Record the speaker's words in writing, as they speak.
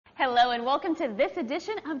Hello and welcome to this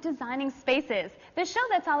edition of Designing Spaces, the show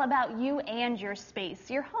that's all about you and your space,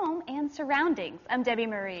 your home and surroundings. I'm Debbie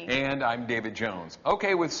Marie. And I'm David Jones.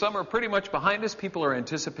 Okay, with summer pretty much behind us, people are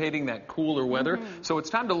anticipating that cooler weather. So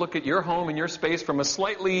it's time to look at your home and your space from a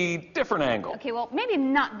slightly different angle. Okay, well, maybe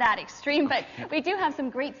not that extreme, but we do have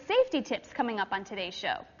some great safety tips coming up on today's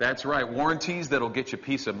show. That's right, warranties that'll get you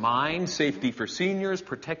peace of mind, safety for seniors,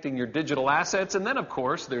 protecting your digital assets, and then, of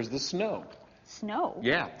course, there's the snow. Snow?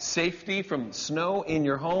 Yeah, safety from snow in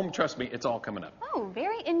your home. Trust me, it's all coming up. Oh,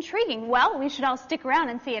 very intriguing. Well, we should all stick around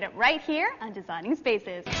and see it right here on Designing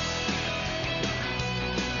Spaces.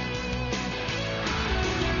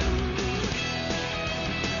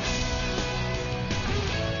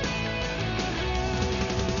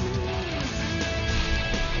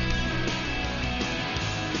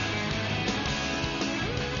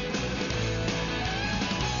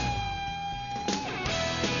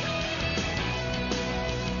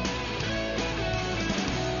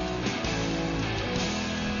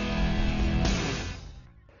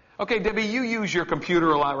 Okay, Debbie, you use your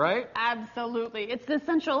computer a lot, right? Absolutely. It's the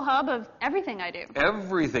central hub of everything I do.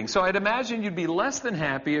 Everything. So I'd imagine you'd be less than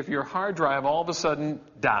happy if your hard drive all of a sudden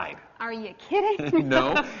died. Are you kidding?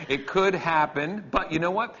 No, it could happen, but you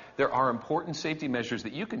know what? There are important safety measures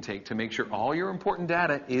that you can take to make sure all your important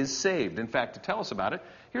data is saved. In fact, to tell us about it,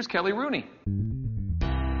 here's Kelly Rooney.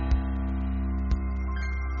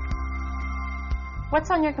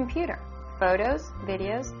 What's on your computer? Photos,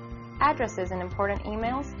 videos, addresses and important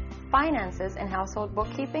emails, finances and household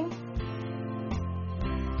bookkeeping?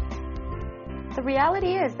 The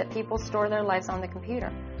reality is that people store their lives on the computer.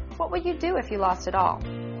 What would you do if you lost it all?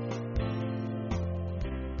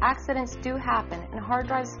 Accidents do happen and hard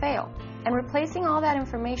drives fail, and replacing all that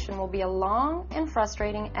information will be a long and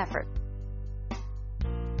frustrating effort.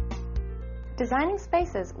 Designing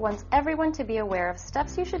Spaces wants everyone to be aware of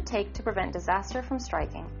steps you should take to prevent disaster from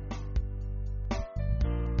striking.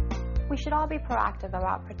 We should all be proactive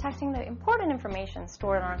about protecting the important information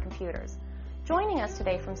stored on our computers. Joining us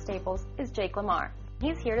today from Staples is Jake Lamar.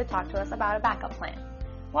 He's here to talk to us about a backup plan.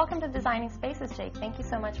 Welcome to Designing Spaces, Jake. Thank you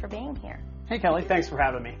so much for being here. Hey Kelly, thanks for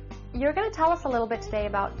having me. You're going to tell us a little bit today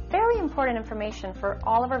about very important information for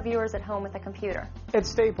all of our viewers at home with a computer. At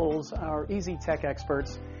Staples, our easy tech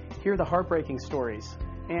experts hear the heartbreaking stories,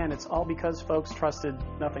 and it's all because folks trusted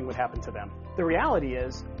nothing would happen to them. The reality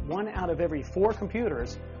is, 1 out of every 4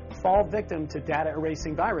 computers fall victim to data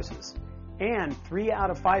erasing viruses, and 3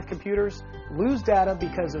 out of 5 computers lose data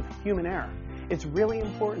because of human error. It's really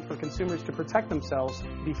important for consumers to protect themselves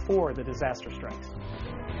before the disaster strikes.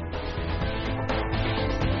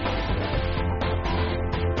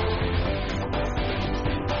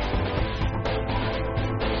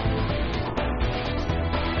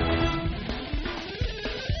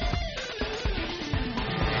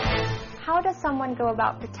 How does someone go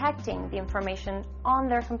about protecting the information on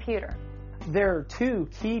their computer? There are 2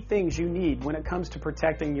 key things you need when it comes to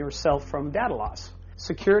protecting yourself from data loss: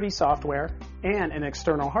 security software and an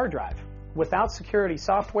external hard drive. Without security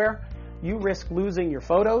software, you risk losing your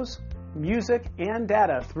photos, music, and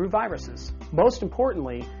data through viruses. Most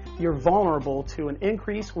importantly, you're vulnerable to an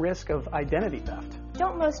increased risk of identity theft.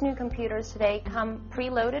 Don't most new computers today come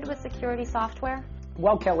preloaded with security software?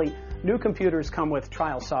 Well, Kelly, new computers come with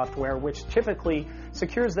trial software, which typically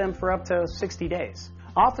secures them for up to 60 days.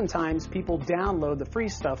 Oftentimes, people download the free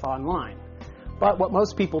stuff online. But what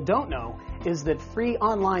most people don't know is that free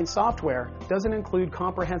online software doesn't include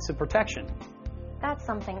comprehensive protection. That's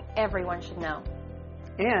something everyone should know.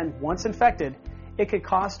 And once infected, it could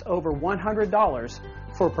cost over $100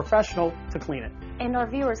 for a professional to clean it. And our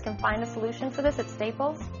viewers can find a solution for this at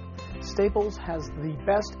Staples? Staples has the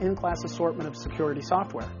best in-class assortment of security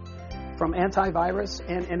software, from antivirus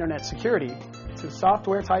and internet security to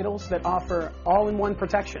software titles that offer all-in-one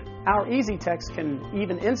protection. Our EasyTechs can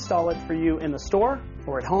even install it for you in the store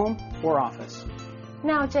or at home or office.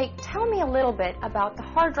 Now, Jake, tell me a little bit about the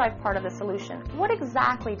hard drive part of the solution. What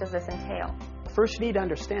exactly does this entail? First, you need to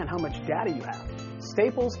understand how much data you have.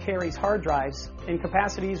 Staples carries hard drives in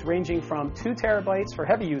capacities ranging from 2 terabytes for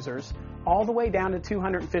heavy users all the way down to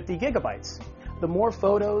 250 gigabytes. The more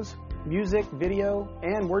photos, music, video,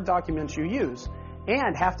 and Word documents you use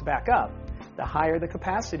and have to back up, the higher the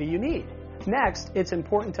capacity you need. Next, it's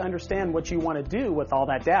important to understand what you want to do with all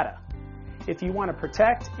that data. If you want to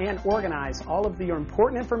protect and organize all of your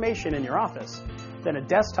important information in your office, then a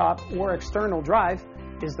desktop or external drive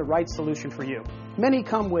is the right solution for you. Many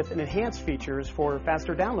come with enhanced features for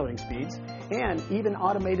faster downloading speeds and even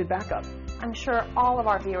automated backup. I'm sure all of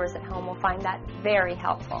our viewers at home will find that very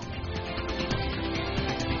helpful.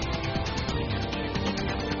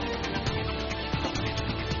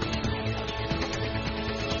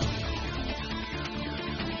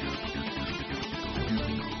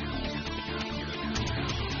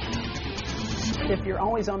 if you're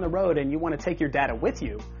always on the road and you want to take your data with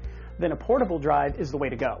you, then a portable drive is the way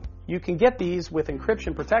to go. You can get these with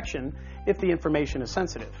encryption protection if the information is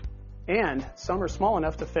sensitive. And some are small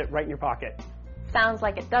enough to fit right in your pocket. Sounds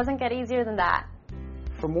like it doesn't get easier than that.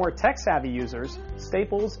 For more tech-savvy users,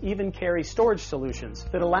 Staples even carries storage solutions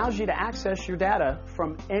that allows you to access your data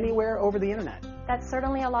from anywhere over the internet. That's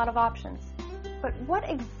certainly a lot of options. But what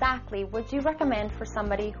exactly would you recommend for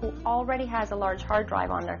somebody who already has a large hard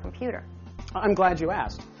drive on their computer? I'm glad you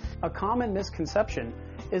asked. A common misconception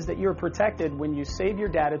is that you're protected when you save your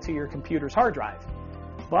data to your computer's hard drive.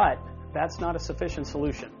 But that's not a sufficient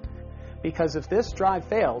solution. Because if this drive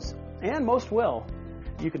fails, and most will,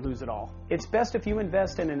 you could lose it all. It's best if you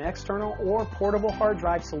invest in an external or portable hard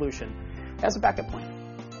drive solution as a backup plan.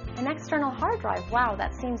 An external hard drive? Wow,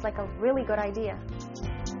 that seems like a really good idea.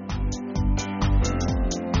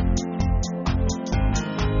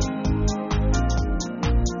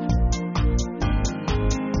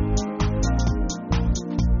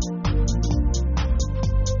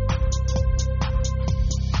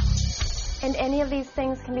 And any of these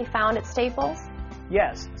things can be found at Staples?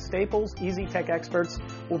 Yes, Staples Easy Tech experts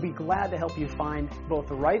will be glad to help you find both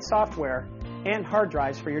the right software and hard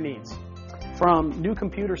drives for your needs. From new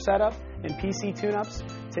computer setup and PC tune-ups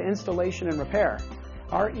to installation and repair,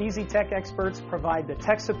 our Easy Tech experts provide the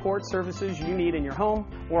tech support services you need in your home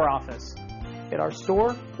or office, at our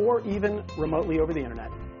store, or even remotely over the internet.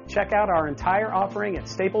 Check out our entire offering at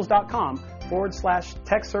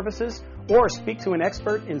staples.com/tech services or speak to an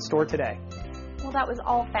expert in store today. Well, that was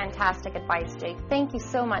all fantastic advice, Jake. Thank you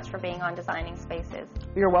so much for being on Designing Spaces.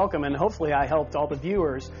 You're welcome, and hopefully I helped all the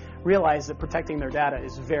viewers realize that protecting their data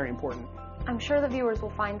is very important. I'm sure the viewers will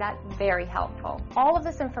find that very helpful. All of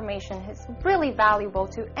this information is really valuable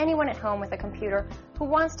to anyone at home with a computer who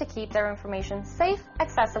wants to keep their information safe,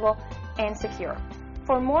 accessible, and secure.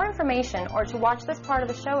 For more information or to watch this part of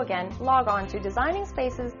the show again, log on to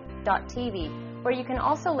designingspaces.tv, where you can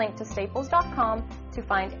also link to staples.com to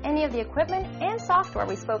find any of the equipment and software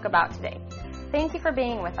we spoke about today. Thank you for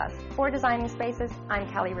being with us. For Designing Spaces, I'm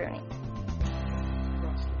Kelly Rooney.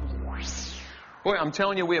 Boy, I'm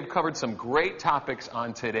telling you, we have covered some great topics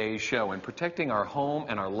on today's show, and protecting our home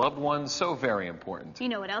and our loved ones, so very important. You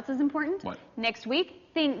know what else is important? What? Next week,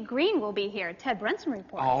 Think Green will be here. Ted Brunson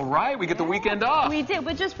reports. All right, we get the weekend off. We did,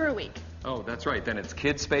 but just for a week. Oh, that's right. Then it's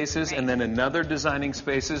Kids Spaces and then another Designing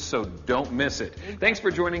Spaces, so don't miss it. Thanks for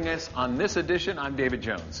joining us on this edition. I'm David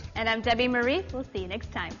Jones. And I'm Debbie Marie. We'll see you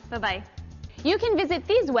next time. Bye-bye. You can visit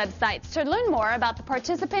these websites to learn more about the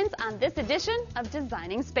participants on this edition of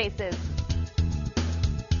Designing Spaces.